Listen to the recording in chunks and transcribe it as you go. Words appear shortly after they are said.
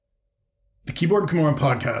Keyboard Kimura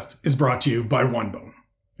podcast is brought to you by OneBone.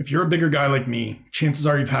 If you're a bigger guy like me, chances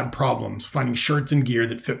are you've had problems finding shirts and gear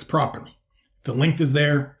that fits properly. The length is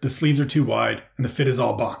there, the sleeves are too wide, and the fit is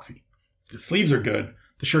all boxy. If the sleeves are good,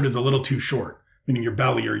 the shirt is a little too short, meaning your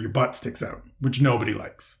belly or your butt sticks out, which nobody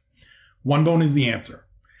likes. OneBone is the answer.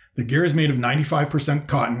 The gear is made of 95%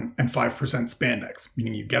 cotton and 5% spandex,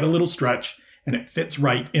 meaning you get a little stretch and it fits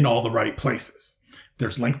right in all the right places.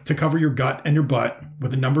 There's length to cover your gut and your butt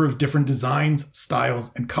with a number of different designs,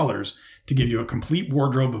 styles, and colors to give you a complete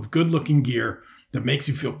wardrobe of good-looking gear that makes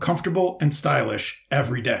you feel comfortable and stylish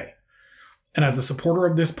every day. And as a supporter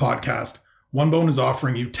of this podcast, OneBone is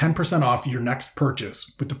offering you 10% off your next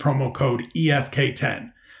purchase with the promo code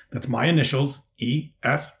ESK10. That's my initials,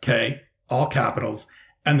 ESK, all capitals,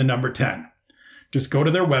 and the number 10. Just go to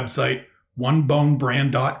their website,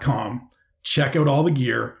 onebonebrand.com, check out all the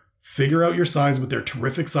gear, figure out your size with their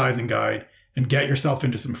terrific sizing guide, and get yourself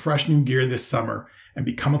into some fresh new gear this summer and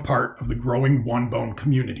become a part of the growing OneBone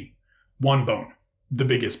community. OneBone, the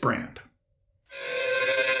biggest brand.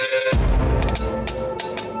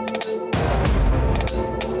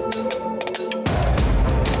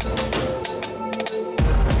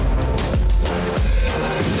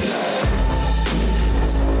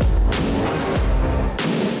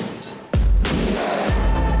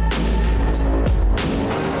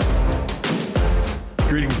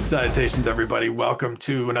 Greetings and salutations, everybody. Welcome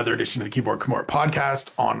to another edition of the Keyboard Kimura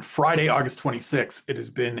podcast on Friday, August 26th. It has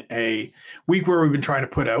been a week where we've been trying to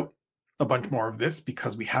put out a bunch more of this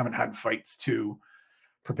because we haven't had fights to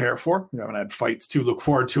prepare for. We haven't had fights to look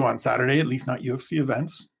forward to on Saturday, at least not UFC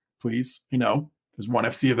events. Please, there's one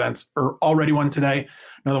UFC event, or already one today,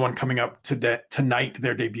 another one coming up tonight,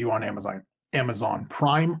 their debut on Amazon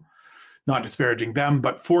Prime. Not disparaging them,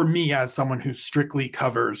 but for me, as someone who strictly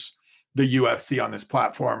covers the UFC on this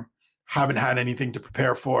platform, haven't had anything to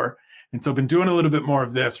prepare for. And so I've been doing a little bit more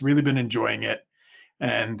of this, really been enjoying it,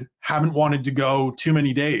 and haven't wanted to go too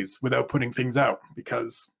many days without putting things out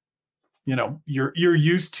because, you're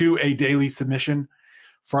used to a daily submission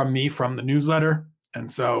from me from the newsletter.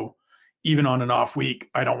 And so even on an off week,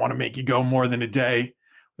 I don't want to make you go more than a day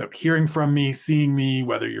without hearing from me, seeing me,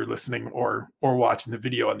 whether you're listening or watching the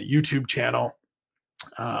video on the YouTube channel.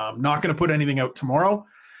 I'm not going to put anything out tomorrow.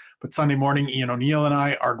 But Sunday morning, Ian O'Neill and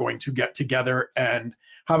I are going to get together and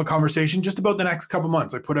have a conversation just about the next couple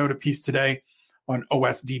months. I put out a piece today on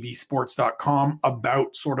osdbsports.com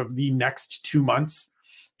about sort of the next 2 months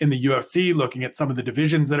in the UFC, looking at some of the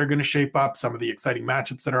divisions that are going to shape up, some of the exciting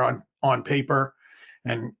matchups that are on paper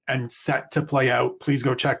and set to play out. Please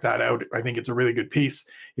go check that out. I think it's a really good piece.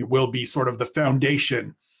 It will be sort of the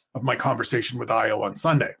foundation of my conversation with Io on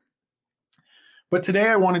Sunday. But today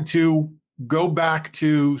I wanted to go back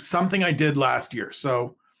to something I did last year.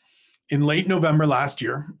 So in late November last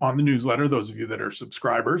year on the newsletter, those of you that are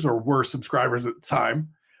subscribers or were subscribers at the time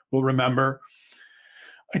will remember,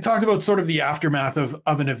 I talked about sort of the aftermath of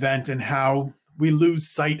an event and how we lose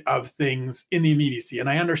sight of things in the immediacy. And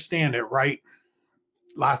I understand it, right?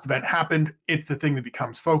 Last event happened. It's the thing that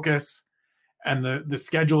becomes focus. And the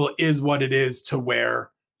schedule is what it is, to where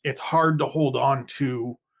it's hard to hold on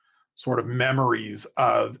to sort of memories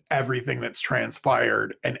of everything that's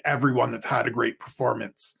transpired and everyone that's had a great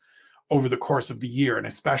performance over the course of the year, and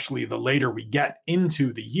especially the later we get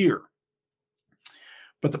into the year.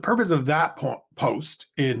 But the purpose of that post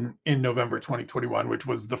in November 2021, which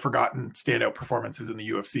was the forgotten standout performances in the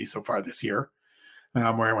UFC so far this year, where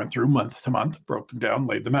I went through month to month, broke them down,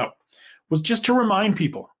 laid them out, was just to remind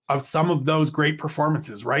people of some of those great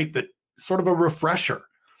performances, right? That sort of a refresher.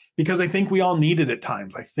 Because I think we all need it at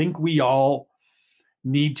times. I think we all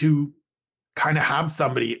need to kind of have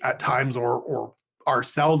somebody at times or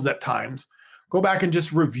ourselves at times go back and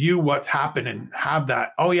just review what's happened and have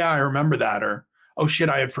that, oh yeah, I remember that, or oh shit,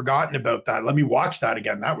 I had forgotten about that. Let me watch that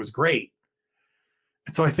again. That was great.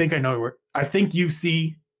 And so I think you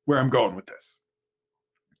see where I'm going with this.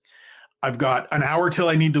 I've got an hour till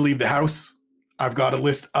I need to leave the house. I've got a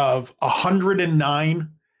list of 109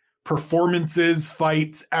 performances,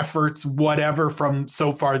 fights, efforts, whatever from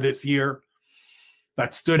so far this year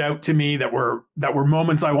that stood out to me, that were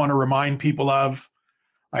moments I want to remind people of.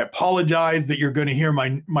 I apologize that you're going to hear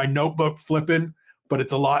my notebook flipping, but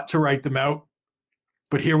it's a lot to write them out.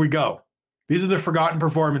 But here we go. These are the forgotten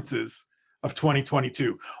performances of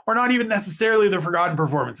 2022, or not even necessarily the forgotten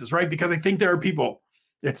performances, right? Because I think there are people,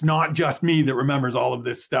 it's not just me that remembers all of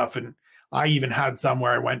this stuff. And I even had some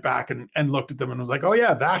where I went back and looked at them and was like, oh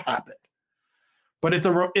yeah, that happened. But it's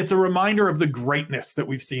a reminder of the greatness that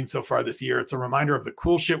we've seen so far this year. It's a reminder of the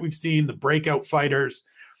cool shit we've seen, the breakout fighters,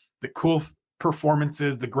 the cool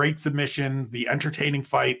performances, the great submissions, the entertaining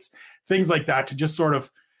fights, things like that to just sort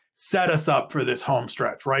of set us up for this home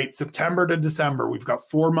stretch, right? September to December, we've got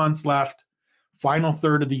 4 months left, final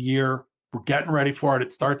third of the year. We're getting ready for it.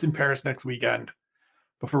 It starts in Paris next weekend.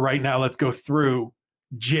 But for right now, let's go through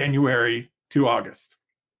January to August.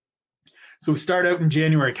 So we start out in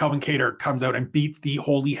January. Calvin Kattar comes out and beats the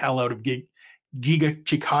holy hell out of Giga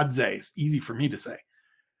Chikadze. It's easy for me to say.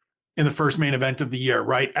 In the first main event of the year,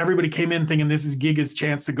 right? Everybody came in thinking this is Giga's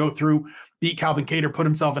chance to go through, beat Calvin Kattar, put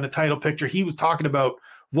himself in a title picture. He was talking about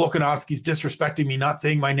Volkanovski's disrespecting me, not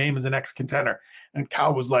saying my name as an ex-contender. And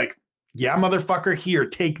Cal was like, yeah, motherfucker, here,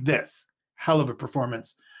 take this. Hell of a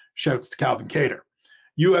performance. Shouts to Calvin Kattar.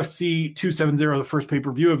 UFC 270, the first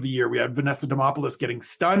pay-per-view of the year. We had Vanessa Demopoulos getting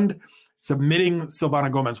stunned, submitting Silvana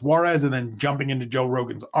Gomez Juarez, and then jumping into Joe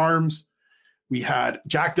Rogan's arms. We had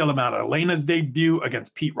Jack Della Maddalena's debut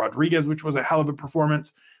against Pete Rodriguez, which was a hell of a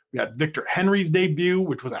performance. We had Victor Henry's debut,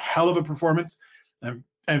 which was a hell of a performance. And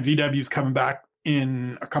VW's coming back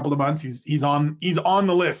in a couple of months. He's on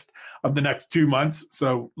the list of the next 2 months,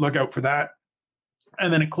 so look out for that.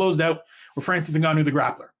 And then it closed out with Francis Ngannou, the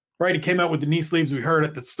grappler. Right, he came out with the knee sleeves. We heard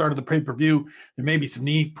at the start of the pay-per-view there may be some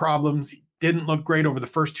knee problems. He didn't look great over the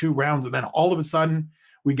first 2 rounds, and then all of a sudden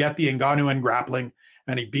we get the Ngannou and grappling,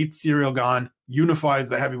 and he beats Ciryl Gane, unifies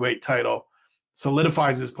the heavyweight title,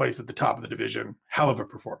 solidifies his place at the top of the division. Hell of a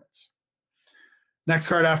performance. Next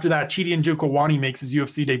card after that, Chidi Njokuani makes his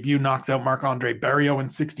UFC debut, knocks out Marc-Andre Barriault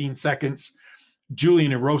in 16 seconds.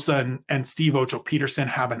 Julian Erosa and Steve Ocho-Peterson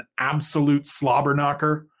have an absolute slobber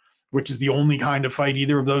knocker, which is the only kind of fight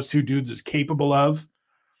either of those two dudes is capable of.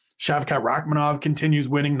 Shavkat Rakhmonov continues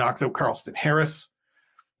winning, knocks out Carlston Harris.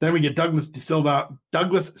 Then we get Douglas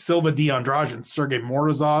Silva de Andrade and Sergey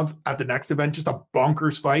Morozov at the next event. Just a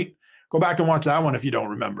bonkers fight. Go back and watch that one if you don't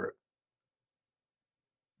remember it.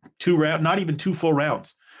 2 rounds, not even 2 full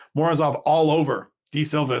rounds. Morozov all over De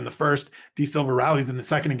Silva in the first. De Silva rallies in the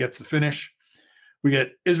second and gets the finish. We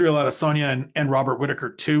get Israel Adesanya and Robert Whittaker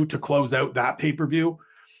 2 to close out that pay-per-view.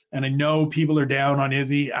 And I know people are down on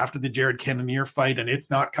Izzy after the Jared Cannonier fight, and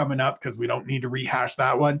it's not coming up because we don't need to rehash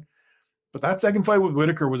that one. But that second fight with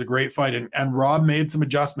Whittaker was a great fight, and Rob made some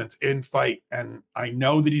adjustments in fight. And I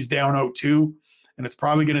know that he's down 0-2, and it's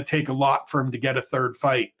probably going to take a lot for him to get a third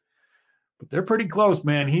fight. But they're pretty close,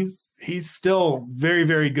 man. He's still very,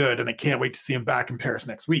 very good, and I can't wait to see him back in Paris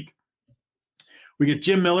next week. We get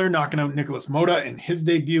Jim Miller knocking out Nicholas Mota in his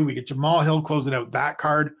debut. We get Jamal Hill closing out that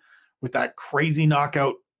card with that crazy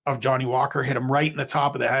knockout of Johnny Walker. Hit him right in the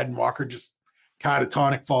top of the head, and Walker just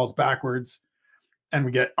catatonic falls backwards. And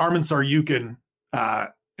we get Arman Tsarukyan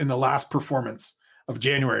in the last performance of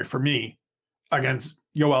January for me against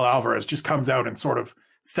Yoel Alvarez, just comes out and sort of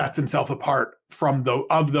sets himself apart from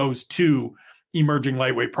of those 2 emerging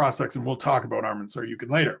lightweight prospects. And we'll talk about Arman Tsarukyan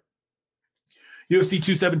later. UFC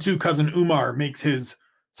 272, Cousin Umar makes his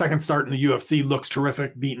second start in the UFC, looks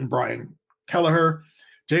terrific, beating Brian Kelleher.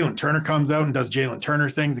 Jalen Turner comes out and does Jalen Turner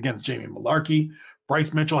things against Jamie Malarkey.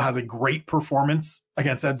 Bryce Mitchell has a great performance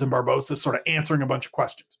against Edson Barbosa, sort of answering a bunch of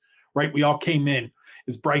questions, right? We all came in.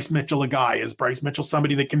 Is Bryce Mitchell a guy? Is Bryce Mitchell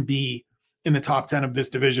somebody that can be in the top 10 of this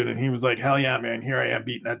division? And he was like, hell yeah, man. Here I am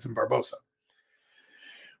beating Edson Barbosa.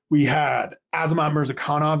 We had Azamat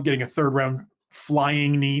Murzakanov getting a 3rd round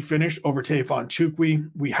flying knee finish over Tafon Chukwi.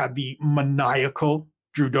 We had the maniacal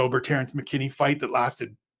Drew Dober, Terrence McKinney fight that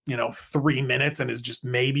lasted 3 minutes and is just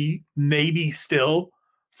maybe still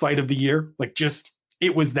fight of the year. Like, just,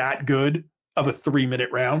 it was that good of a 3-minute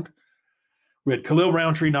round. We had Khalil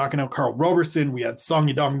Roundtree knocking out Carl Roberson. We had Song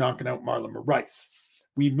Yadong knocking out Marlon Moraes.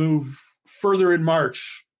 We move further in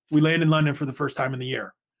March. We land in London for the first time in the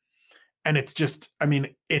year. And it's just, I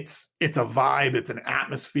mean, it's a vibe. It's an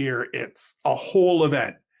atmosphere. It's a whole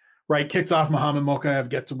event, right? Kicks off Muhammad Mokaev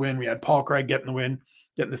get to win. We had Paul Craig getting the win,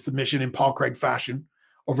 getting the submission in Paul Craig fashion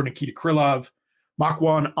over Nikita Krylov.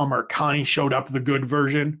 Makwan Amarkhani showed up the good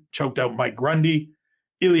version, choked out Mike Grundy.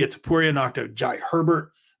 Ilya Topuria knocked out Jai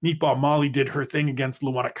Herbert. Meatball Molly did her thing against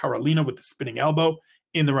Luana Carolina with the spinning elbow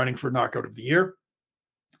in the running for knockout of the year.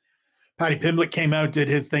 Paddy Pimblett came out, did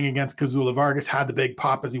his thing against Kazula Vargas, had the big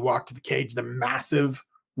pop as he walked to the cage, the massive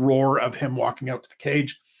roar of him walking out to the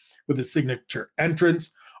cage with his signature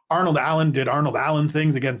entrance. Arnold Allen did Arnold Allen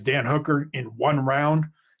things against Dan Hooker in 1 round.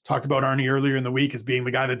 Talked about Arnie earlier in the week as being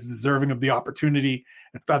the guy that's deserving of the opportunity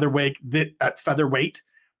at featherweight.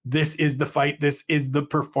 This is the fight. This is the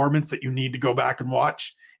performance that you need to go back and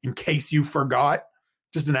watch in case you forgot.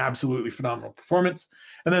 Just an absolutely phenomenal performance.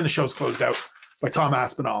 And then the show's closed out by Tom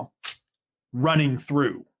Aspinall running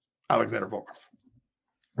through Alexander Volkov.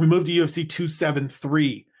 We move to UFC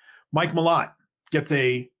 273. Mike Malott gets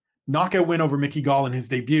a knockout win over Mickey Gall in his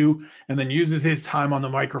debut, and then uses his time on the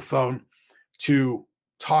microphone to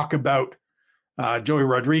talk about Joey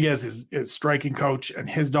Rodriguez, his striking coach, and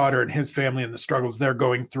his daughter and his family and the struggles they're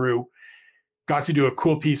going through. Got to do a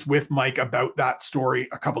cool piece with Mike about that story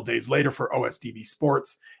a couple days later for OSDB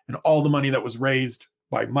Sports, and all the money that was raised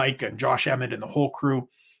by Mike and Josh Emmett and the whole crew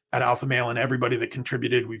at Alpha Male and everybody that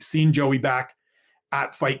contributed. We've seen Joey back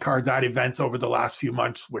at fight cards, at events over the last few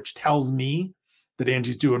months, which tells me that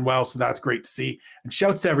Angie's doing well. So that's great to see. And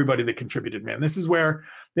shouts to everybody that contributed, man. This is where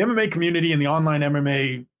the MMA community and the online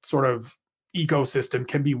MMA sort of ecosystem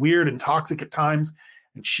can be weird and toxic at times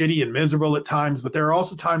and shitty and miserable at times, but there are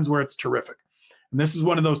also times where it's terrific. And this is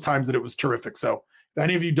one of those times that it was terrific. So if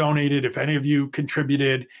any of you donated, if any of you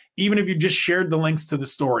contributed, even if you just shared the links to the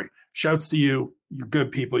story, shouts to you. You're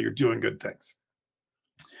good people. You're doing good things.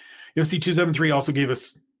 UFC 273 also gave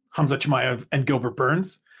us Khamzat Chimaev and Gilbert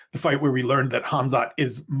Burns, the fight where we learned that Khamzat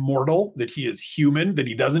is mortal, that he is human, that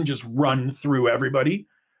he doesn't just run through everybody,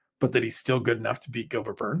 but that he's still good enough to beat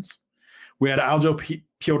Gilbert Burns. We had Aljo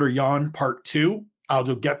Piotr Jan Part 2.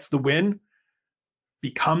 Aljo gets the win,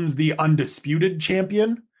 becomes the undisputed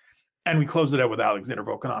champion, and we closed it out with Alexander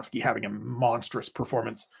Volkanovski having a monstrous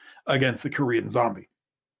performance against the Korean Zombie.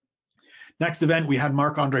 Next event, we had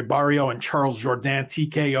Marc-Andre Barrio and Charles Jourdain,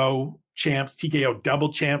 TKO champs, TKO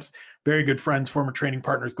double champs, very good friends, former training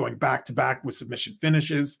partners, going back-to-back with submission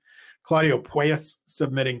finishes. Claudio Puelles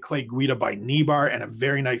submitting Clay Guida by knee bar, and a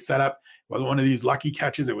very nice setup. It wasn't one of these lucky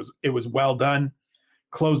catches. It was well done.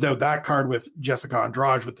 Closed out that card with Jessica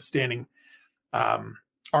Andrade with the standing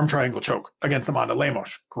arm triangle choke against Amanda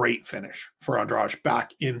Lemos. Great finish for Andrade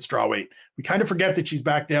back in strawweight. We kind of forget that she's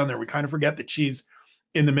back down there. We kind of forget that she's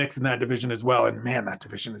in the mix in that division as well. And man, that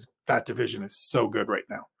division is so good right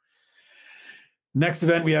now. Next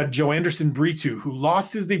event, we had Joe Anderson Britu, who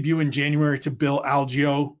lost his debut in January to Bill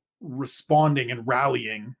Algeo, responding and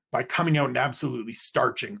rallying by coming out and absolutely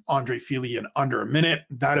starching Andre Fili in under a minute.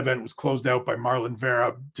 That event was closed out by Marlon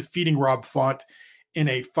Vera, defeating Rob Font in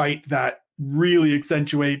a fight that really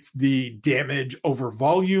accentuates the damage over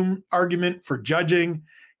volume argument for judging.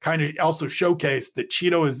 Kind of also showcased that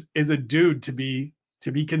Cheeto is a dude to be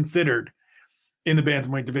considered in the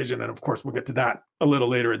bantamweight division. And of course, we'll get to that a little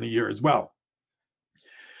later in the year as well.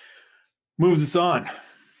 Moves us on.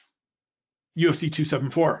 UFC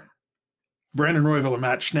 274. Brandon Royval and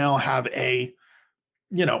Matt Schnell have the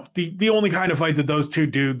only kind of fight that those two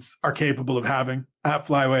dudes are capable of having at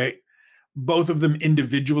flyweight. Both of them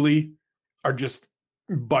individually are just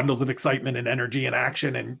bundles of excitement and energy and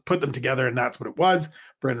action, and put them together, and that's what it was.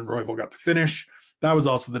 Brandon Royval got the finish. That was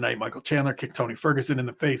also the night Michael Chandler kicked Tony Ferguson in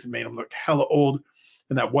the face and made him look hella old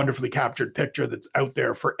in that wonderfully captured picture that's out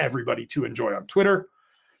there for everybody to enjoy on Twitter.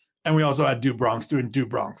 And we also had Do Bronx doing Do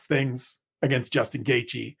Bronx things against Justin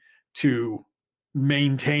Gaethje to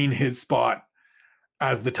maintain his spot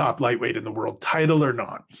as the top lightweight in the world, title or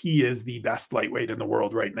not. He is the best lightweight in the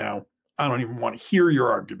world right now. I don't even want to hear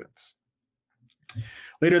your arguments.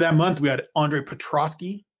 Later that month, we had Andre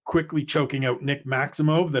Petroski quickly choking out Nick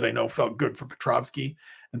Maximov, that I know felt good for Petrovsky,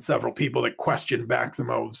 and several people that questioned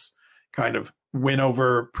Maximov's kind of win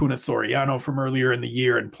over Puna Soriano from earlier in the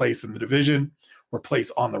year and place in the division, or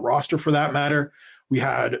place on the roster for that matter. We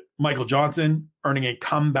had Michael Johnson earning a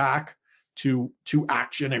comeback to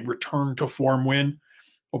action, a return to form win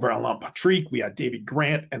over Alan Patrick. We had David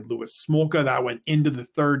Grant and Louis Smolka. That went into the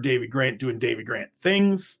third. David Grant doing David Grant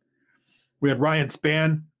things. We had Ryan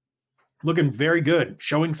Spann looking very good,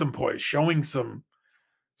 showing some poise, showing some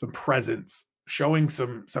presence, showing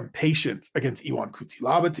some patience against Iwan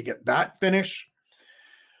Kutilaba to get that finish.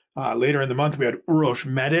 Later in the month, we had Uroš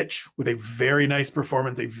Medic with a very nice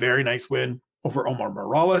performance, a very nice win over Omar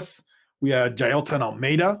Morales. We had Jailton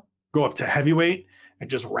Almeida go up to heavyweight and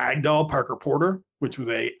just ragdoll Parker Porter, which was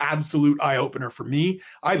a absolute eye-opener for me.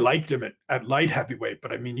 I liked him at light heavyweight,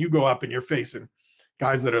 but I mean, you go up and you're facing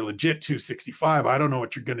guys that are legit 265. I don't know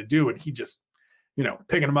what you're going to do. And he just,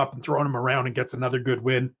 picking him up and throwing him around and gets another good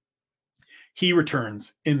win. He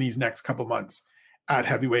returns in these next couple months at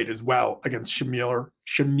heavyweight as well against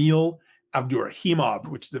Shamil Abdurrahimov,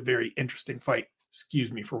 which is a very interesting fight.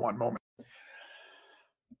 Excuse me for one moment.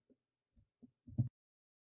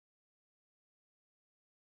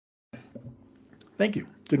 Thank you.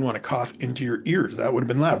 Didn't want to cough into your ears. That would have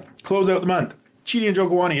been loud. Close out the month. Chidi and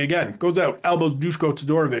Njokuani again goes out, elbows Dushko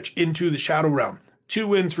Todorovic into the shadow realm. 2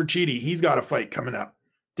 wins for Chidi. He's got a fight coming up.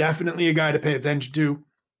 Definitely a guy to pay attention to.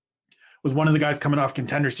 Was one of the guys coming off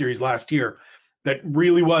Contender Series last year that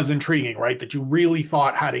really was intriguing, right? That you really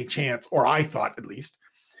thought had a chance, or I thought at least,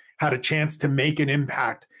 had a chance to make an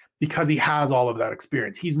impact because he has all of that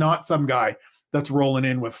experience. He's not some guy that's rolling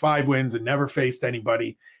in with 5 wins and never faced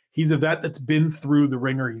anybody. He's a vet that's been through the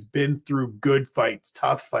ringer. He's been through good fights,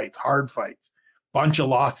 tough fights, hard fights, bunch of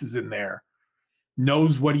losses in there.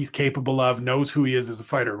 Knows what he's capable of, knows who he is as a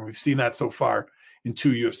fighter. And we've seen that so far in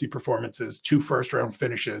 2 UFC performances, 2 first-round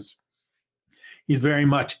finishes. He's very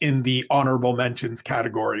much in the honorable mentions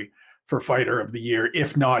category for fighter of the year,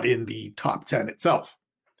 if not in the top 10 itself.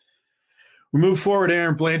 We move forward.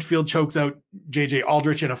 Aaron Blanchfield chokes out JJ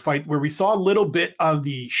Aldrich in a fight where we saw a little bit of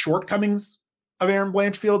the shortcomings of Aaron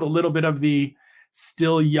Blanchfield, a little bit of the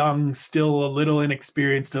still young, still a little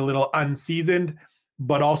inexperienced, a little unseasoned,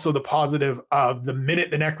 but also the positive of the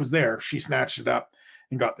minute the neck was there, she snatched it up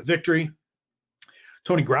and got the victory.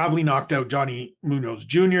 Tony Gravely knocked out Johnny Munoz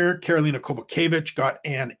Jr. Karolina Kovacevic got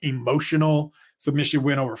an emotional submission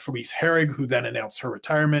win over Felice Herrig, who then announced her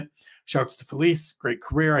retirement. Shouts to Felice, great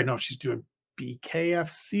career. I know she's doing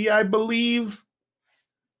BKFC, I believe.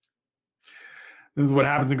 This is what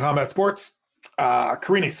happens in combat sports.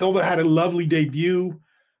 Karine Silva had a lovely debut.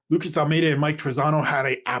 Lucas Almeida and Mike Trezano had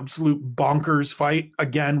an absolute bonkers fight.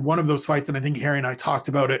 Again, one of those fights, and I think Harry and I talked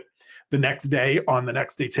about it the next day on the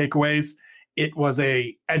Next Day Takeaways. It was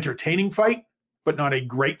a entertaining fight, but not a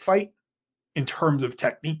great fight in terms of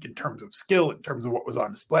technique, in terms of skill, in terms of what was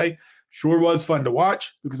on display. Sure was fun to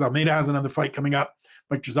watch. Lucas Almeida has another fight coming up.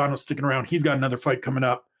 Mike Trezano's sticking around. He's got another fight coming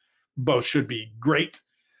up. Both should be great.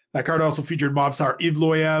 That card also featured Movsar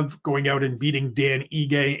Evloev going out and beating Dan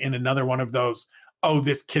Ige in another one of those, oh,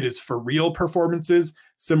 this kid is for real performances,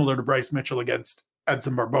 similar to Bryce Mitchell against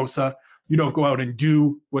Edson Barbosa. You don't go out and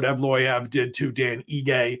do what Evloev did to Dan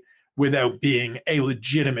Ige without being a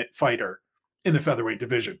legitimate fighter in the featherweight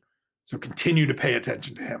division. So continue to pay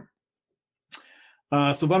attention to him.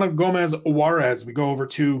 Silvana Gomez Juarez, we go over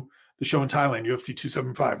to the show in Thailand, UFC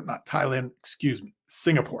 275, not Thailand, excuse me,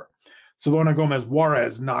 Singapore. Silvana Gomez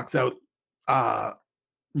Juarez knocks out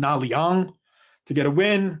Na Liang to get a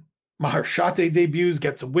win. Mahershala debuts,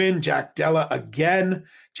 gets a win. Jack Della again.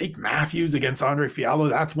 Jake Matthews against Andre Fiallo.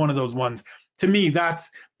 That's one of those ones. To me, that's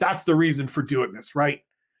the reason for doing this, right?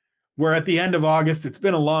 We're at the end of August. It's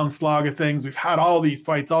been a long slog of things. We've had all these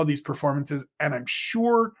fights, all these performances, and I'm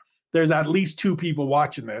sure there's at least 2 people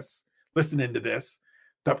watching this, listening to this,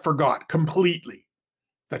 that forgot completely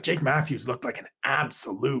that Jake Matthews looked like an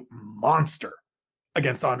absolute monster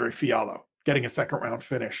against Andre Fiallo, getting a second-round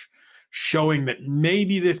finish, showing that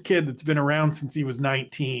maybe this kid that's been around since he was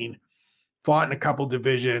 19, fought in a couple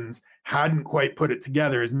divisions, hadn't quite put it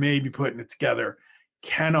together, is maybe putting it together.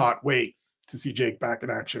 Cannot wait to see Jake back in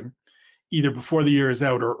action, either before the year is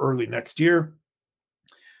out or early next year.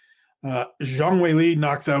 Zhang Weili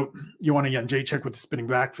knocks out Joanna Jędrzejczyk with a spinning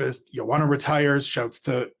back fist. Joanna retires. Shouts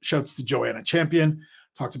to Joanna Champion.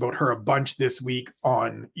 Talked about her a bunch this week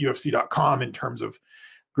on UFC.com in terms of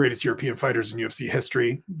greatest European fighters in UFC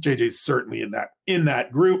history. JJ's certainly in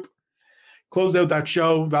that group. Closed out that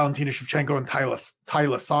show, Valentina Shevchenko and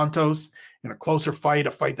Tayla Santos in a closer fight,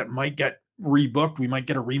 a fight that might get rebooked. We might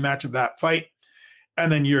get a rematch of that fight.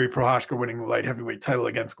 And then Yuri Prohashka winning the light heavyweight title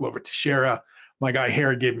against Glover Teixeira. My guy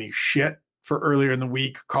Harry gave me shit for earlier in the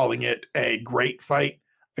week, calling it a great fight.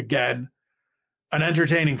 Again, an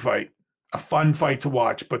entertaining fight, a fun fight to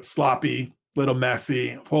watch, but sloppy, little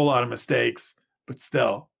messy, a whole lot of mistakes, but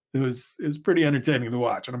still, it was pretty entertaining to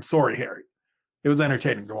watch. And I'm sorry, Harry. It was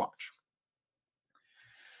entertaining to watch.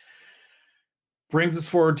 Brings us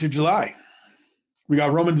forward to July. We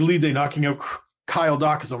got Roman Dolidze knocking out Kyle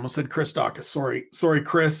Dawkins. Almost said Chris Dawkins. Sorry,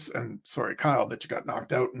 Chris, and sorry, Kyle, that you got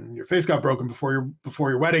knocked out and your face got broken before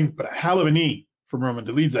your wedding. But a hell of a knee from Roman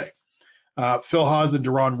Dolidze. Phil Haas and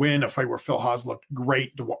Deron Winn, a fight where Phil Haas looked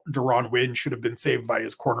great. Deron Winn should have been saved by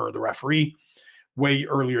his corner of the referee way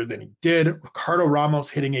earlier than he did. Ricardo Ramos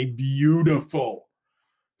hitting a beautiful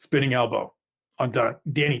spinning elbow on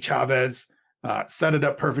Danny Chavez. Set it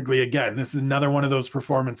up perfectly again. This is another one of those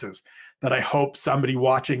performances that I hope somebody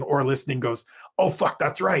watching or listening goes, oh, fuck,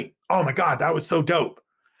 that's right. Oh my God, that was so dope.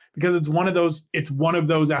 Because it's one of those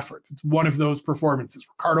efforts. It's one of those performances.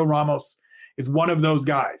 Ricardo Ramos is one of those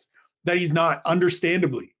guys that he's not,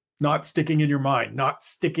 understandably, not sticking in your mind, not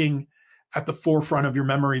sticking at the forefront of your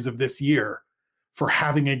memories of this year for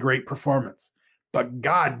having a great performance. But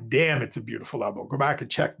God damn, it's a beautiful elbow. Go back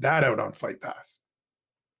and check that out on Fight Pass.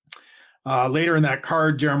 Later in that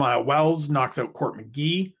card, Jeremiah Wells knocks out Court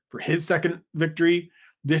McGee for his second victory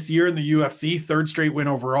this year in the UFC, 3rd straight win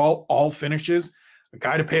overall, all finishes. A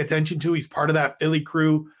guy to pay attention to. He's part of that Philly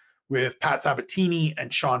crew with Pat Sabatini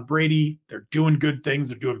and Sean Brady. They're doing good things.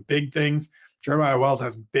 They're doing big things. Jeremiah Wells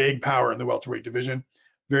has big power in the welterweight division.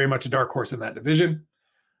 Very much a dark horse in that division.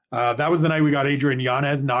 That was the night we got Adrian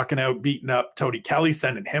Yanez beating up Tony Kelly,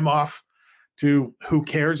 sending him off to who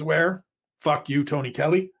cares where. Fuck you, Tony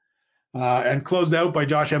Kelly. And closed out by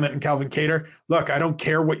Josh Emmett and Calvin Kattar. Look, I don't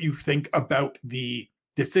care what you think about the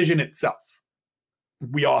decision itself.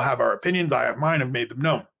 We all have our opinions. I have mine. I've made them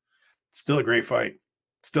known. Still a great fight.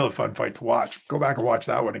 Still a fun fight to watch. Go back and watch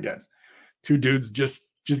that one again. Two dudes just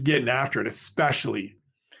getting after it, especially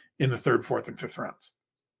in the third, fourth, and fifth rounds.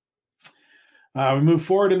 We move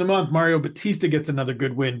forward in the month. Mario Batista gets another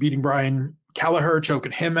good win, beating Brian Kelleher,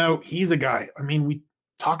 choking him out. He's a guy. I mean, we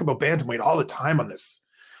talk about bantamweight all the time on this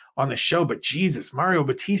show, but Jesus, Mario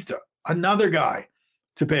Batista, another guy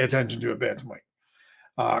to pay attention to at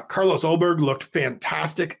bantamweight. Carlos Ulberg looked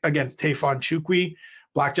fantastic against Tayfon Chukwi.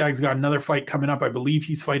 Blackjack's got another fight coming up. I believe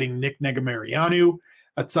he's fighting Nick Negamarianu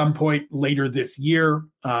at some point later this year.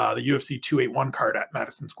 The UFC 281 card at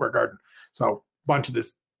Madison Square Garden. So a bunch of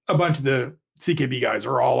the CKB guys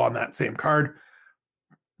are all on that same card.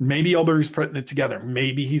 Maybe Ulberg's putting it together.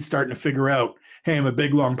 Maybe he's starting to figure out, hey, I'm a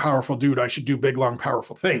big, long, powerful dude. I should do big, long,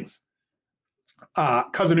 powerful things.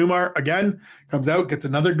 Cousin Umar, again, comes out, gets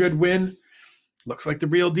another good win. Looks like the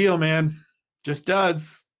real deal, man. Just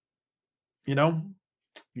does. You know,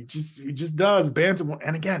 he just does. Bantamweight.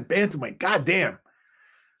 And again, bantamweight. God damn.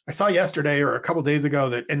 I saw yesterday or a couple days ago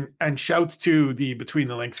that, and shouts to the Between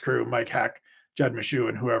the Links crew, Mike Heck, Jed Meshew,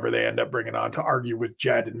 and whoever they end up bringing on to argue with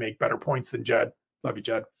Jed and make better points than Jed. Love you,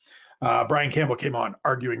 Jed. Brian Campbell came on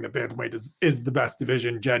arguing that bantamweight is the best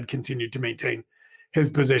division. Jed continued to maintain his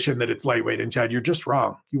position that it's lightweight. And Jed, you're just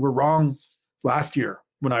wrong. You were wrong last year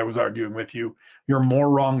when I was arguing with you. You're more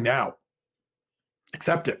wrong now.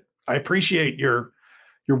 Accept it. I appreciate your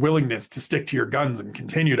willingness to stick to your guns and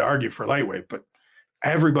continue to argue for lightweight, but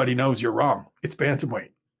everybody knows you're wrong. It's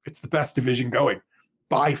bantamweight. It's the best division going.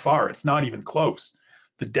 By far, it's not even close.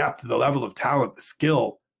 The depth, the level of talent, the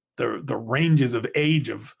skill, the ranges of age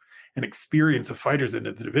and experience of fighters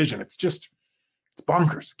into the division. It's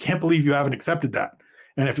bonkers. Can't believe you haven't accepted that.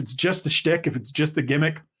 And if it's just the shtick, if it's just the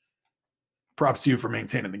gimmick, props to you for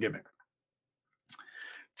maintaining the gimmick.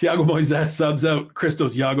 Thiago Moises subs out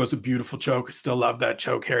Christos Giagos, a beautiful choke. I still love that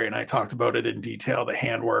choke. Harry and I talked about it in detail, the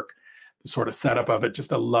handwork, the sort of setup of it,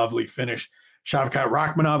 just a lovely finish. Shavkat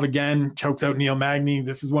Rakhmonov again chokes out Neil Magny.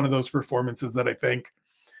 This is one of those performances that I think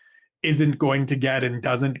isn't going to get and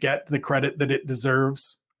doesn't get the credit that it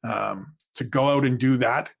deserves. To go out and do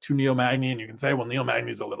that to Neil Magny, and you can say, well, Neil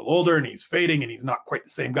Magny's a little older and he's fading and he's not quite the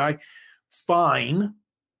same guy. Fine.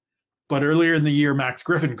 But earlier in the year, Max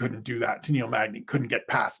Griffin couldn't do that to Neil Magny, couldn't get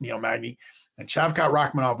past Neil Magny. And Shavkat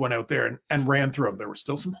Rakhmonov went out there and ran through him. There were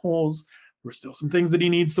still some holes. There were still some things that he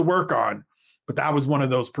needs to work on. But that was one of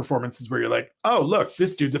those performances where you're like, oh, look,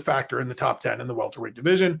 this dude's a factor in the top 10 in the welterweight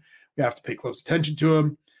division. We have to pay close attention to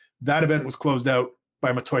him. That event was closed out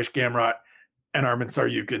by Mateusz Gamrot and Arman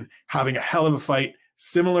Tsarukyan having a hell of a fight,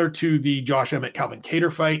 similar to the Josh Emmett Calvin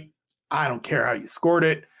Kattar fight. I don't care how you scored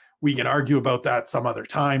it. We can argue about that some other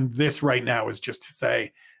time. This right now is just to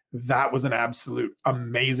say that was an absolute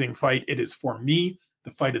amazing fight. It is, for me,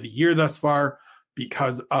 the fight of the year thus far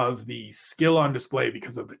because of the skill on display,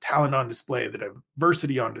 because of the talent on display, the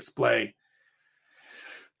diversity on display.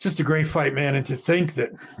 Just a great fight, man. And to think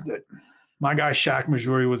that my guy Shaq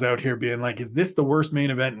Majuri was out here being like, is this the worst main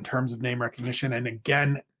event in terms of name recognition? And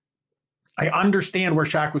again, I understand where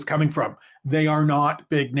Shaq was coming from. They are not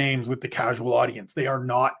big names with the casual audience. They are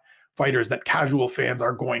not fighters that casual fans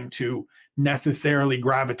are going to necessarily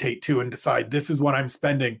gravitate to and decide, this is what I'm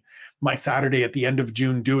spending my Saturday at the end of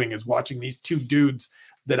June doing, is watching these two dudes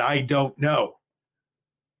that I don't know.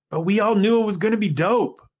 But we all knew it was going to be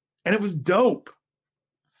dope. And it was dope.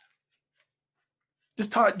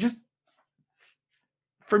 Just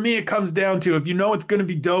for me, it comes down to, if you know it's going to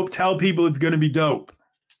be dope, tell people it's going to be dope.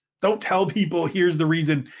 Don't tell people, here's the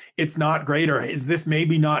reason it's not great, or is this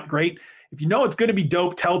maybe not great. If you know it's going to be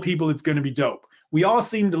dope, tell people it's going to be dope. We all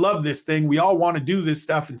seem to love this thing. We all want to do this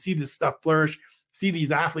stuff and see this stuff flourish, see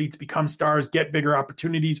these athletes become stars, get bigger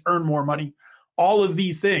opportunities, earn more money, all of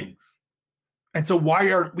these things. And so why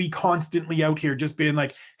aren't we constantly out here just being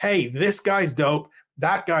like, hey, this guy's dope,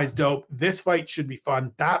 that guy's dope, this fight should be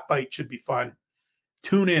fun, that fight should be fun.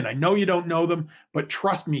 Tune in. I know you don't know them, but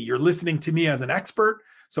trust me, you're listening to me as an expert,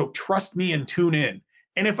 so trust me and tune in.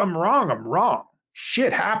 And if I'm wrong, I'm wrong.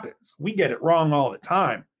 Shit happens. We get it wrong all the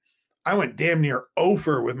time. I went damn near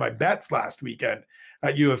over with my bets last weekend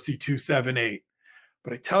at UFC 278.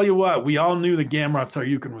 But I tell you what, we all knew that Gamrot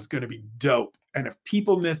Tsarukyan was going to be dope. And if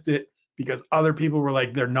people missed it because other people were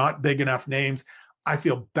like, they're not big enough names, I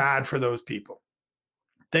feel bad for those people.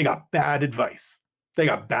 They got bad advice. They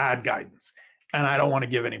got bad guidance. And I don't want to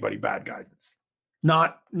give anybody bad guidance.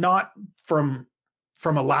 Not from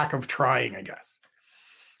a lack of trying, I guess.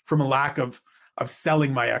 from a lack of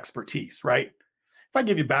selling my expertise, right? If I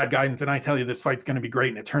give you bad guidance and I tell you this fight's going to be great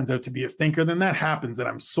and it turns out to be a stinker, then that happens and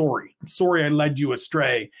I'm sorry. I'm sorry I led you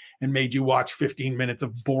astray and made you watch 15 minutes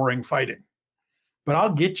of boring fighting. But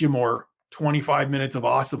I'll get you more 25 minutes of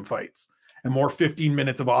awesome fights and more 15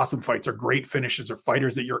 minutes of awesome fights or great finishes or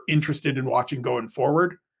fighters that you're interested in watching going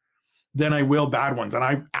forward than I will bad ones. And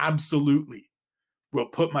I absolutely will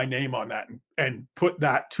put my name on that and put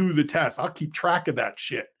that to the test. I'll keep track of that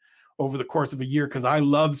shit over the course of a year because I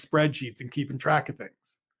love spreadsheets and keeping track of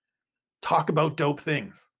things. Talk about dope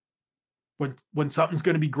things. When something's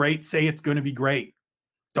going to be great, say it's going to be great.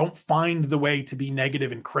 Don't find the way to be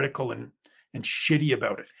negative and critical and shitty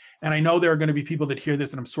about it. And I know there are going to be people that hear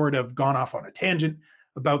this, and I'm sort of gone off on a tangent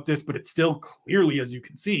about this, but it still clearly, as you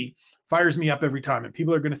can see, fires me up every time. And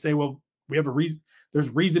people are going to say, well, we have a reason. There's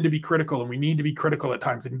reason to be critical and we need to be critical at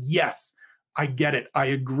times. And yes, I get it. I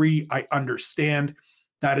agree. I understand.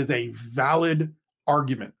 That is a valid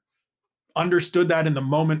argument. Understood that in the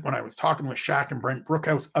moment when I was talking with Shaq and Brent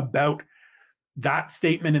Brookhouse about that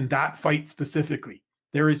statement and that fight specifically.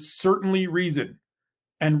 There is certainly reason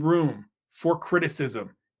and room for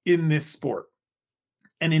criticism in this sport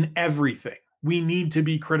and in everything. We need to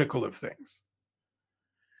be critical of things.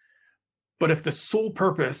 But if the sole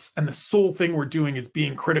purpose and the sole thing we're doing is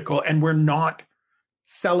being critical and we're not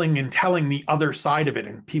selling and telling the other side of it,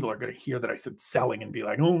 and people are going to hear that I said selling and be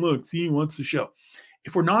like, oh, look, see, what's the show?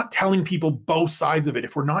 If we're not telling people both sides of it,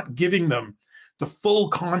 if we're not giving them the full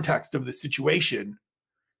context of the situation,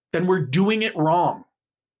 then we're doing it wrong.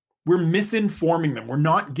 We're misinforming them. We're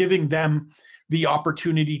not giving them the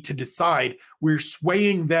opportunity to decide. We're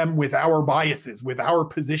swaying them with our biases, with our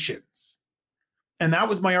positions. And that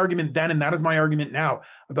was my argument then, and that is my argument now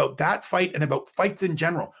about that fight and about fights in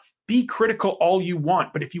general. Be critical all you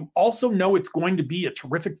want, but if you also know it's going to be a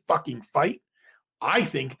terrific fucking fight, I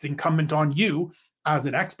think it's incumbent on you as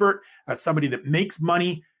an expert, as somebody that makes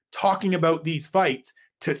money talking about these fights,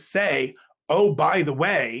 to say, oh, by the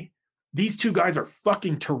way, these two guys are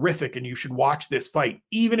fucking terrific and you should watch this fight,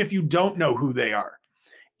 even if you don't know who they are.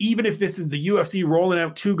 Even if this is the UFC rolling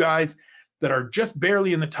out two guys that are just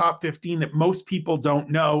barely in the top 15 that most people don't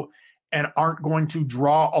know and aren't going to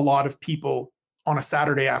draw a lot of people on a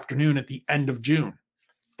Saturday afternoon at the end of June.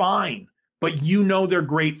 Fine, but you know they're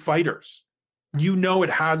great fighters. You know it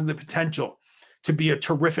has the potential to be a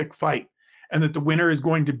terrific fight and that the winner is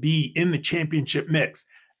going to be in the championship mix,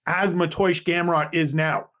 as Matoish Gamrot is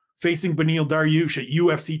now, facing Beneil Dariush at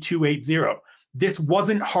UFC 280. This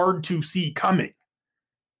wasn't hard to see coming.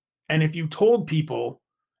 And if you told people,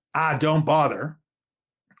 don't bother,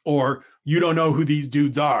 or you don't know who these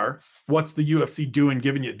dudes are, what's the UFC doing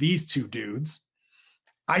giving you these two dudes?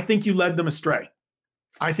 I think you led them astray.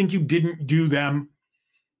 I think you didn't do them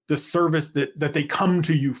the service that they come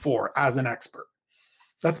to you for as an expert.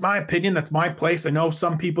 That's my opinion. That's my place. I know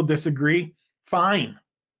some people disagree. Fine.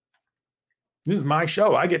 This is my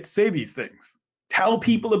show. I get to say these things. Tell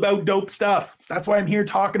people about dope stuff. That's why I'm here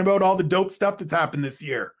talking about all the dope stuff that's happened this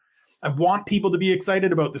year. I want people to be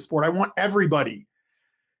excited about the sport. I want everybody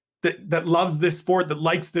that loves this sport, that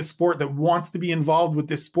likes this sport, that wants to be involved with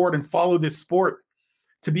this sport and follow this sport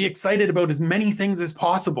to be excited about as many things as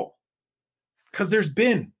possible. Because there's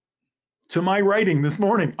been, to my writing this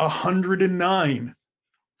morning, 109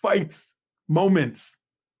 fights, moments,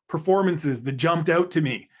 performances that jumped out to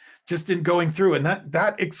me just in going through. And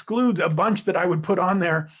that excludes a bunch that I would put on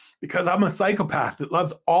there because I'm a psychopath that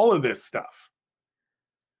loves all of this stuff.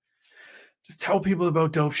 Just tell people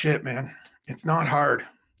about dope shit, man. It's not hard.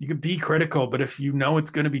 You can be critical, but if you know it's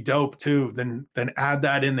going to be dope too, then add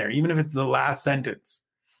that in there. Even if it's the last sentence,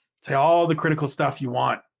 say all the critical stuff you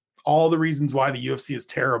want, all the reasons why the UFC is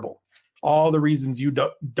terrible, all the reasons you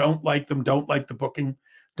don't like them, don't like the booking,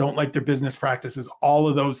 don't like their business practices, all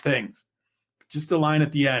of those things. Just a line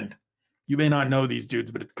at the end. You may not know these dudes,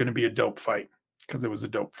 but it's going to be a dope fight because it was a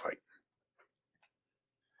dope fight.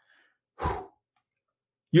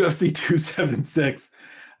 UFC 276.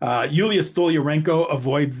 Yulia Stoliarenko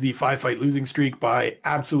avoids the 5-fight losing streak by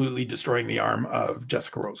absolutely destroying the arm of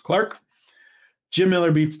Jessica Rose Clark. Jim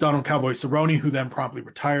Miller beats Donald Cowboy Cerrone, who then promptly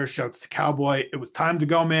retires. Shouts to Cowboy. It was time to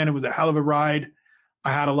go, man. It was a hell of a ride.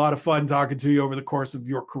 I had a lot of fun talking to you over the course of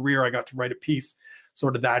your career. I got to write a piece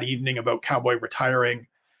sort of that evening about Cowboy retiring.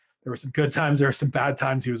 There were some good times. There were some bad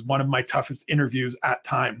times. He was one of my toughest interviews at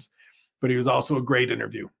times, but he was also a great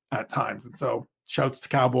interview at times. And so shouts to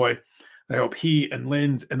Cowboy. I hope he and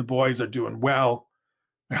Linz and the boys are doing well.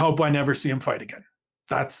 I hope I never see him fight again.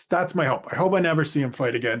 That's my hope. I hope I never see him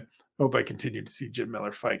fight again. I hope I continue to see Jim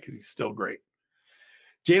Miller fight because he's still great.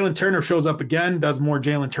 Jalen Turner shows up again, does more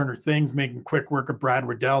Jalen Turner things, making quick work of Brad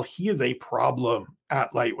Riddell. He is a problem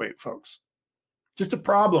at lightweight, folks. Just a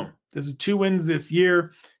problem. This is 2 wins this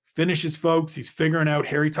year. Finishes folks. He's figuring out.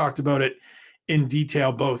 Harry talked about it in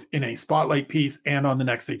detail, both in a spotlight piece and on the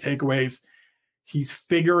next day takeaways. He's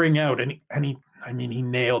figuring out, and he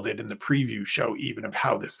nailed it in the preview show even of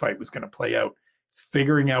how this fight was going to play out. He's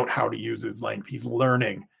figuring out how to use his length. He's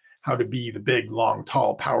learning how to be the big, long,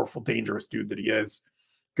 tall, powerful, dangerous dude that he is.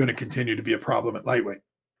 Going to continue to be a problem at lightweight.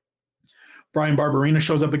 Brian Barberina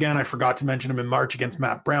shows up again. I forgot to mention him in March against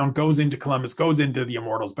Matt Brown. Goes into Columbus, goes into the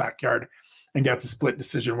Immortals' backyard, and gets a split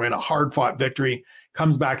decision win, a hard-fought victory.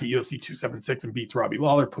 Comes back at UFC 276 and beats Robbie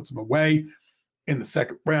Lawler, puts him away in the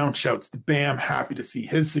second round. Shouts to Bam, happy to see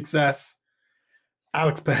his success.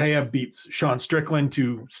 Alex Pereira beats Sean Strickland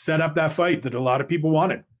to set up that fight that a lot of people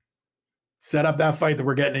wanted. Set up that fight that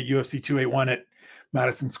we're getting at UFC 281 at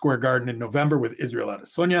Madison Square Garden in November with Israel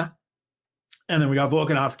Adesanya. And then we got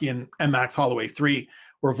Volkanovski and Max Holloway 3,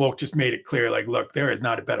 where Volk just made it clear, like, look, there is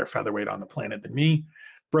not a better featherweight on the planet than me.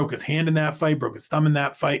 Broke his hand in that fight, broke his thumb in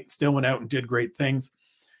that fight, still went out and did great things.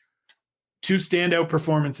 2 standout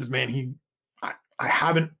performances, man. I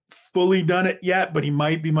haven't fully done it yet, but he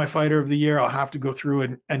might be my fighter of the year. I'll have to go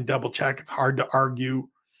through and double check. It's hard to argue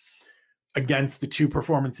against the 2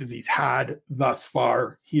 performances he's had thus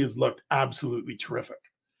far. He has looked absolutely terrific.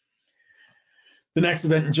 The next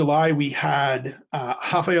event in July, we had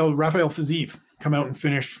Rafael Fiziev come out and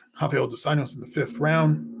finish Rafael dos Anjos in the 5th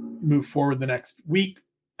round, move forward the next week.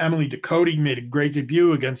 Emily Ducote made a great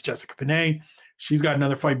debut against Jessica Penne. She's got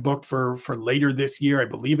another fight booked for later this year, I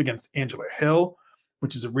believe, against Angela Hill,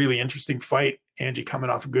 which is a really interesting fight. Angie coming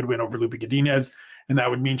off a good win over Lupe Godinez, and that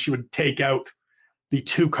would mean she would take out the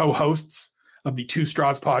 2 co-hosts of the 2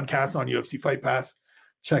 Straws podcast on UFC Fight Pass.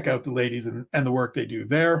 Check out the ladies and the work they do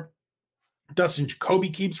there. Dustin Jacoby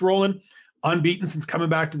keeps rolling, unbeaten since coming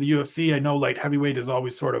back to the UFC. I know light heavyweight is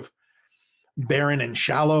always sort of barren and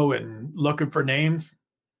shallow and looking for names.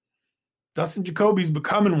 Dustin Jacoby's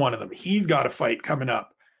becoming one of them. He's got a fight coming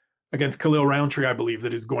up against Khalil Roundtree, I believe,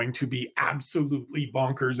 that is going to be absolutely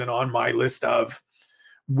bonkers and on my list of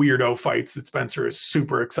weirdo fights that Spencer is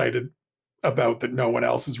super excited about that no one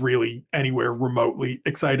else is really anywhere remotely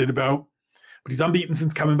excited about. But he's unbeaten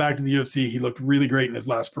since coming back to the UFC. He looked really great in his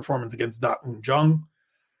last performance against Da Un Jung.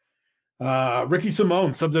 Ricky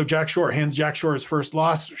Simone subs out Jack Shore, hands Jack Shore his first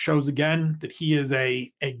loss, shows again that he is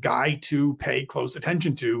a guy to pay close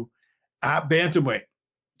attention to at bantamweight.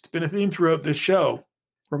 It's been a theme throughout this show.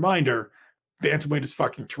 Reminder, bantamweight is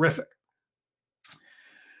fucking terrific.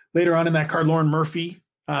 Later on in that card, Lauren Murphy,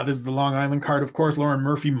 this is the Long Island card, of course. Lauren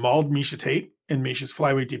Murphy mauled Miesha Tate in Miesha's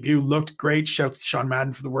flyweight debut. Looked great. Shouts to Sean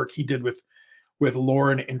Madden for the work he did with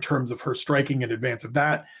Lauren in terms of her striking in advance of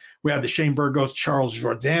that. We had the Shane Burgos Charles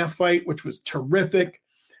Jourdain fight, which was terrific.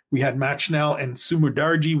 We had Matt Schnell and Sumu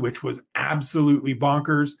Darji, which was absolutely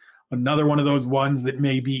bonkers. Another one of those ones that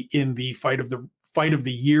may be in the fight of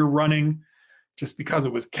the year running, just because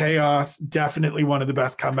it was chaos. Definitely one of the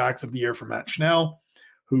best comebacks of the year for Matt Schnell,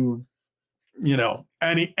 who, you know,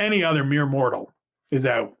 any other mere mortal is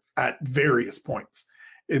out at various points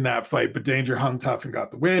in that fight. But Danger hung tough and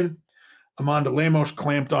got the win. Amanda Lemos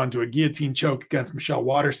clamped onto a guillotine choke against Michelle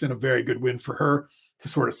Watterson, a very good win for her to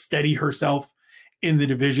sort of steady herself in the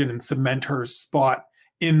division and cement her spot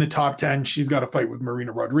in the top 10. She's got a fight with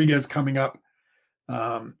Marina Rodriguez coming up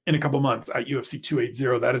in a couple months at UFC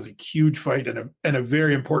 280. That is a huge fight and a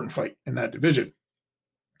very important fight in that division.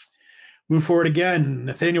 Move forward again.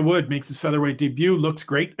 Nathaniel Wood makes his featherweight debut, looks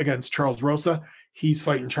great against Charles Rosa. He's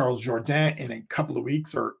fighting Charles Jourdain in a couple of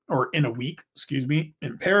weeks or in a week,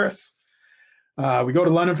 in Paris. We go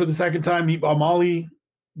to London for the second time. Meatball Molly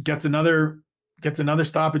gets another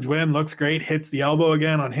stoppage win. Looks great. Hits the elbow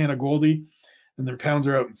again on Hannah Goldie, and then pounds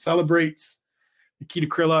her out and celebrates. Nikita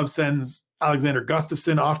Krylov sends Alexander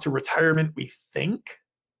Gustafsson off to retirement. We think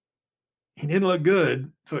he didn't look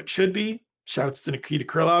good, so it should be. Shouts to Nikita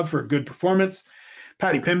Krylov for a good performance.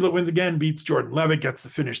 Paddy Pimblett wins again, beats Jordan Levitt, gets the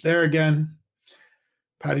finish there again.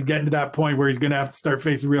 Paddy's getting to that point where he's going to have to start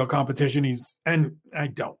facing real competition. And I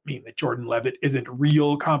don't mean that Jordan Levitt isn't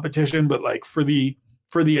real competition, but like for the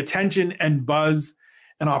attention and buzz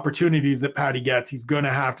and opportunities that Paddy gets, he's going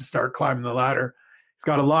to have to start climbing the ladder. He's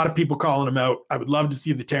got a lot of people calling him out. I would love to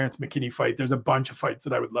see the Terrence McKinney fight. There's a bunch of fights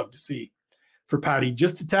that I would love to see for Paddy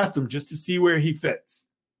just to test him, just to see where he fits.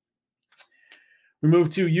 We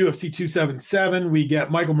move to UFC 277. We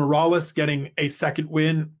get Michael Morales getting a second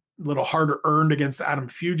win, a little harder earned against Adam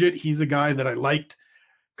Fugit. He's a guy that I liked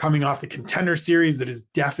coming off the Contender Series that is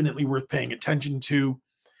definitely worth paying attention to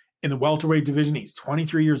in the welterweight division. He's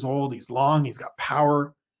 23 years old. He's long. He's got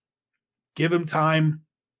power. Give him time.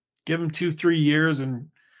 Give him 2-3 years, and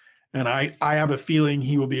I have a feeling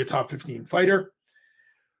he will be a top 15 fighter.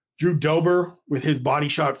 Drew Dober with his body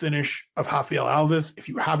shot finish of Rafael Alves. If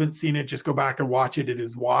you haven't seen it, just go back and watch it. It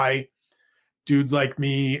is why dudes like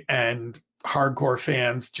me and hardcore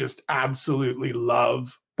fans just absolutely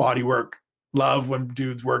love body work, love when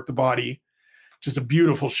dudes work the body. Just a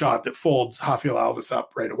beautiful shot that folds Rafael Alves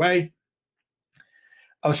up right away.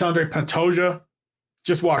 Alexandre Pantoja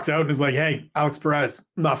just walks out and is like, hey, Alex Perez,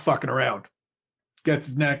 I'm not fucking around. Gets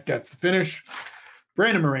his neck, gets the finish.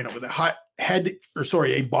 Brandon Moreno with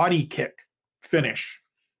a body kick finish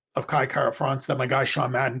of Kai Kara-France that my guy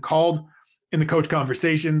Sean Madden called in the coach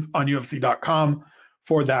conversations on UFC.com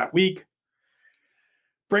for that week.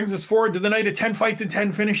 Brings us forward to the night of 10 fights and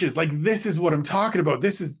 10 finishes. Like, this is what I'm talking about.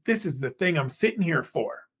 This is the thing I'm sitting here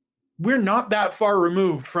for. We're not that far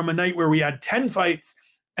removed from a night where we had 10 fights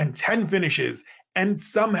and 10 finishes, and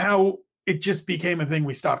somehow it just became a thing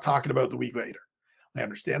we stopped talking about the week later. I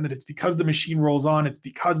understand that it's because the machine rolls on. It's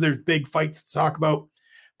because there's big fights to talk about.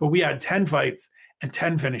 But we had 10 fights and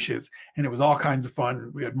 10 finishes, and it was all kinds of fun.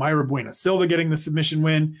 We had Mayra Buena Silva getting the submission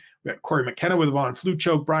win. We had Corey McKenna with a Von Flue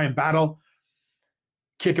choke. Brian Battle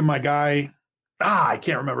kicking my guy. I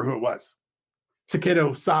can't remember who it was.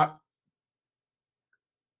 Takedo Sato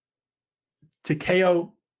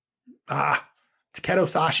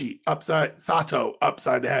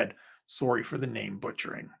upside the head. Sorry for the name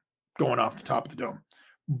butchering. Going off the top of the dome.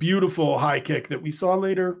 Beautiful high kick that we saw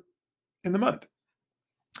later in the month.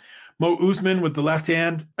 Mo Usman with the left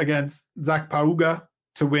hand against Zach Pauga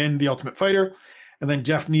to win the Ultimate Fighter. And then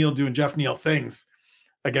Jeff Neal doing Jeff Neal things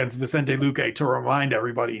against Vicente Luque to remind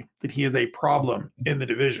everybody that he is a problem in the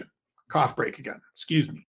division. Cough break again.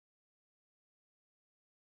 Excuse me.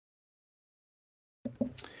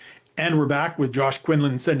 And we're back with Josh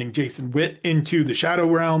Quinlan sending Jason Witt into the Shadow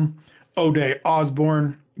Realm. O'Day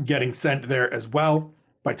Osborne getting sent there as well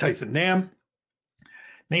by Tyson Nam.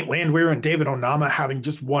 Nate Landwehr and David Onama having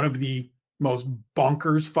just one of the most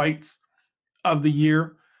bonkers fights of the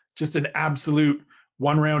year. Just an absolute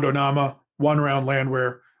one round Onama, one round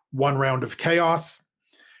Landwehr, one round of chaos.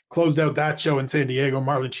 Closed out that show in San Diego,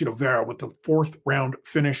 Marlon Chito Vera with the 4th round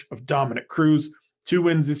finish of Dominic Cruz. 2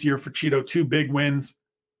 wins this year for Chito, 2 big wins.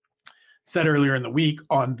 Said earlier in the week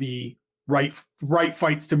on the right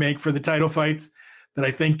fights to make for the title fights that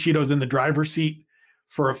I think Chito's in the driver's seat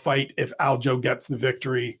for a fight if Aljo gets the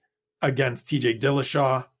victory against TJ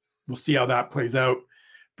Dillashaw. We'll see how that plays out.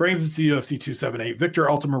 Brings us to UFC 278. Victor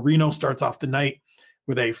Altamirano starts off the night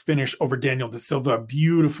with a finish over Daniel Da Silva. A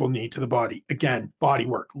beautiful knee to the body. Again, body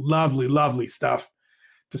work. Lovely, lovely stuff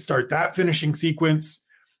to start that finishing sequence.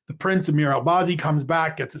 The Prince, Amir Albazi, comes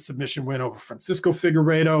back, gets a submission win over Francisco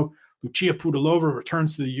Figueiredo. Lucia Pudilova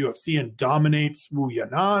returns to the UFC and dominates Wu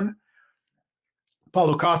Yanan.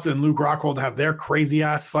 Paulo Costa and Luke Rockhold have their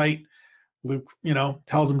crazy-ass fight. Luke,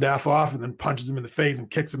 tells him to F off and then punches him in the face and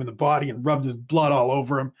kicks him in the body and rubs his blood all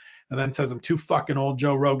over him and then says, I'm too fucking old,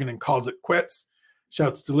 Joe Rogan, and calls it quits.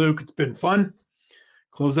 Shouts to Luke. It's been fun.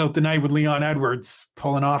 Close out the night with Leon Edwards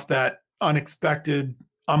pulling off that unexpected,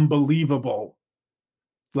 unbelievable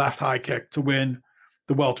left high kick to win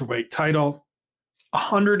the welterweight title.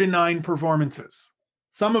 109 performances.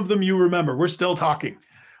 Some of them you remember. We're still talking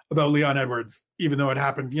about Leon Edwards, even though it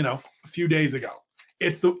happened, a few days ago.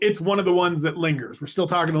 It's one of the ones that lingers. We're still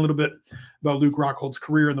talking a little bit about Luke Rockhold's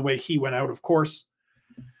career and the way he went out, of course,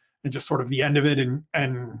 and just sort of the end of it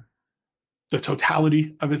and the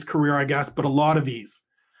totality of his career, I guess. But a lot of these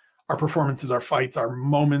are performances, our fights, our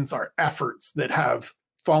moments, our efforts that have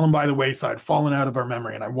fallen by the wayside, fallen out of our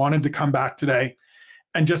memory. And I wanted to come back today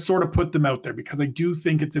and just sort of put them out there because I do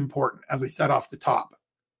think it's important, as I said off the top,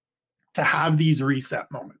 to have these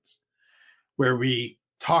reset moments where we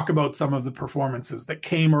talk about some of the performances that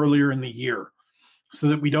came earlier in the year so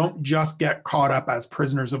that we don't just get caught up as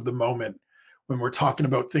prisoners of the moment when we're talking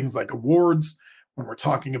about things like awards, when we're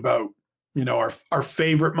talking about, our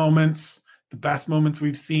favorite moments, the best moments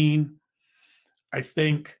we've seen. I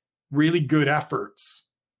think really good efforts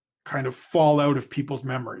kind of fall out of people's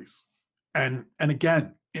memories. And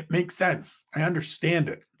again, it makes sense. I understand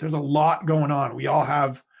it. There's a lot going on. We all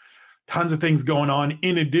have tons of things going on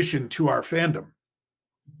in addition to our fandom.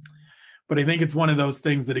 But I think it's one of those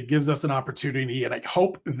things that it gives us an opportunity. And I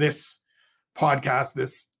hope this podcast,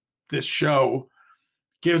 this show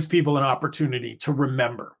gives people an opportunity to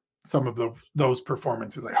remember some of those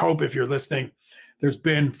performances. I hope if you're listening, there's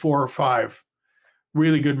been 4 or 5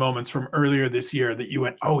 really good moments from earlier this year that you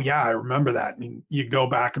went, oh yeah, I remember that. And you go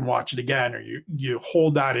back and watch it again, or you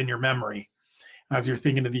hold that in your memory. as you're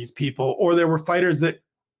thinking of these people. Or there were fighters that,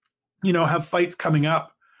 have fights coming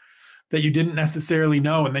up that you didn't necessarily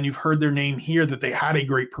know, and then you've heard their name here that they had a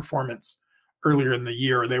great performance earlier in the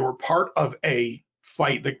year. They were part of a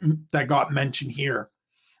fight that got mentioned here,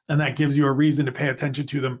 and that gives you a reason to pay attention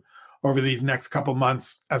to them over these next couple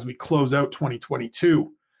months as we close out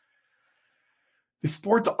 2022. The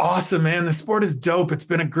sport's awesome, man. The sport is dope. It's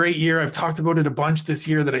been a great year. I've talked about it a bunch this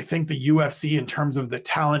year that I think the UFC, in terms of the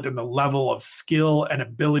talent and the level of skill and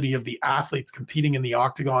ability of the athletes competing in the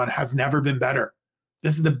octagon, has never been better.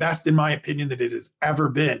 This is the best, in my opinion, that it has ever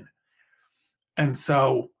been. And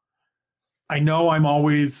so I know I'm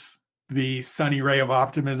always the sunny ray of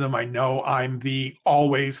optimism. I know I'm the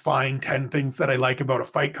always find 10 things that I like about a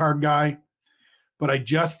fight card guy. But I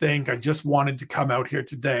just wanted to come out here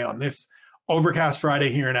today on this overcast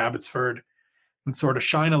Friday here in Abbotsford and sort of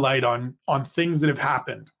shine a light on things that have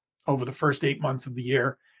happened over the first 8 months of the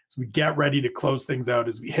year as we get ready to close things out,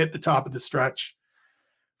 as we hit the top of the stretch.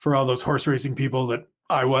 For all those horse racing people that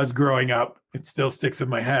I was growing up, it still sticks in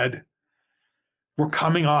my head. We're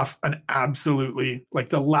coming off an absolutely,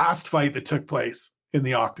 the last fight that took place in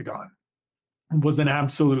the octagon was an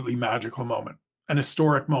absolutely magical moment, an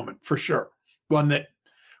historic moment for sure. One that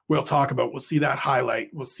we'll talk about. We'll see that highlight.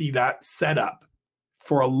 We'll see that setup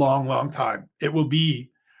for a long, long time. It will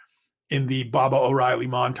be in the Baba O'Reilly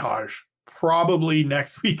montage, probably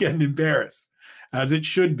next weekend in Paris, as it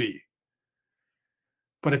should be.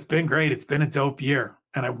 But it's been great. It's been a dope year.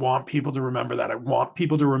 And I want people to remember that. I want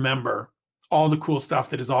people to remember all the cool stuff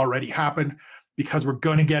that has already happened, because we're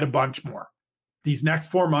going to get a bunch more. These next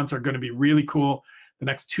 4 months are going to be really cool. The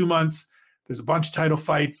next 2 months, there's a bunch of title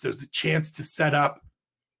fights. There's the chance to set up,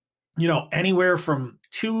 anywhere from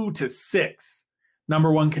 2 to 6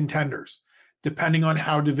 number one contenders, depending on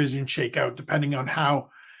how divisions shake out, depending on how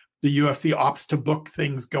the UFC opts to book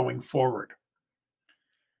things going forward.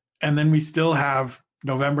 And then we still have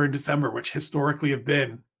November and December, which historically have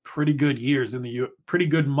been pretty good years pretty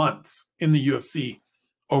good months in the UFC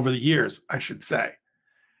over the years, I should say.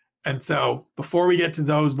 And so before we get to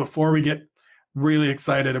those, before we get really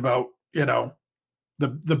excited about,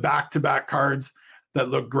 the back-to-back cards that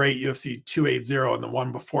look great, UFC 280 and the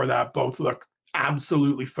one before that, both look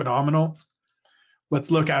absolutely phenomenal. Let's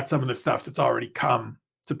look at some of the stuff that's already come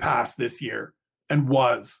to pass this year and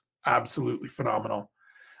was absolutely phenomenal.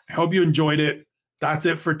 I hope you enjoyed it. That's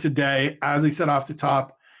it for today. As I said off the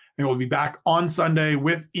top, and we'll be back on Sunday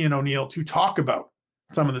with Ian O'Neill to talk about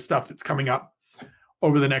some of the stuff that's coming up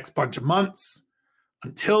over the next bunch of months.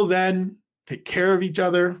 Until then, take care of each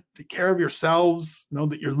other, take care of yourselves, know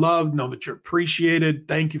that you're loved, know that you're appreciated.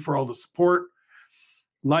 Thank you for all the support.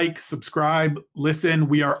 Like, subscribe, listen.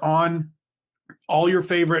 We are on all your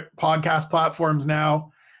favorite podcast platforms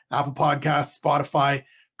now, Apple Podcasts, Spotify.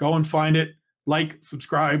 Go and find it. Like,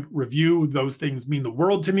 subscribe, review. Those things mean the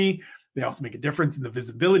world to me. They also make a difference in the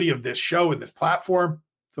visibility of this show and this platform.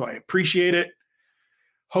 So I appreciate it.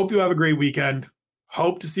 Hope you have a great weekend.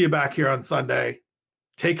 Hope to see you back here on Sunday.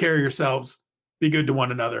 Take care of yourselves. Be good to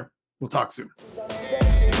one another. We'll talk soon.